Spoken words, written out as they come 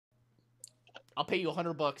I'll pay you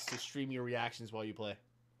 $100 to stream your reactions while you play.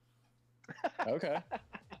 Okay.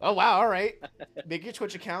 Oh wow! All right. Make your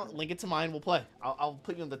Twitch account. Link it to mine. We'll play. I'll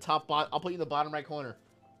put you in the I'll put you in the bottom right corner.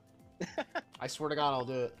 I swear to God, I'll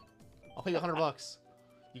do it. I'll pay you $100.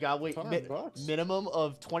 You gotta wait $100? minimum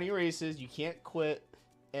of 20 races. You can't quit,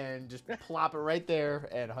 and just plop it right there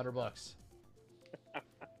at $100.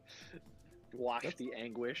 Watch the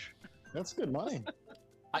anguish. That's good money.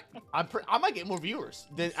 I might get more viewers.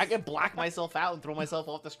 Then I can black myself out and throw myself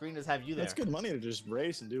off the screen. Just have you there. That's good money to just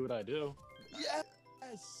race and do what I do.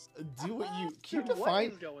 Yes. Do what you. Can you What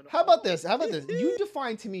define? is going How on? about this? How about this? You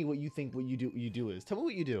define to me what you think what you do is. Tell me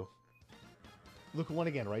what you do. Look one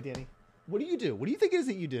again, right, Danny? What do you do? What do you think it is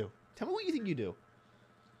that you do? Tell me what you think you do.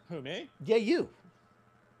 Who, me? Yeah, you.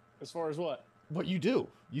 As far as what? What you do?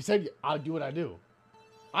 You said I do what I do.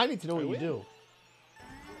 I need to know I what you win. do.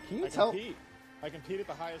 Can you I tell? compete. I compete at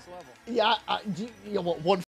the highest level. Yeah, what, one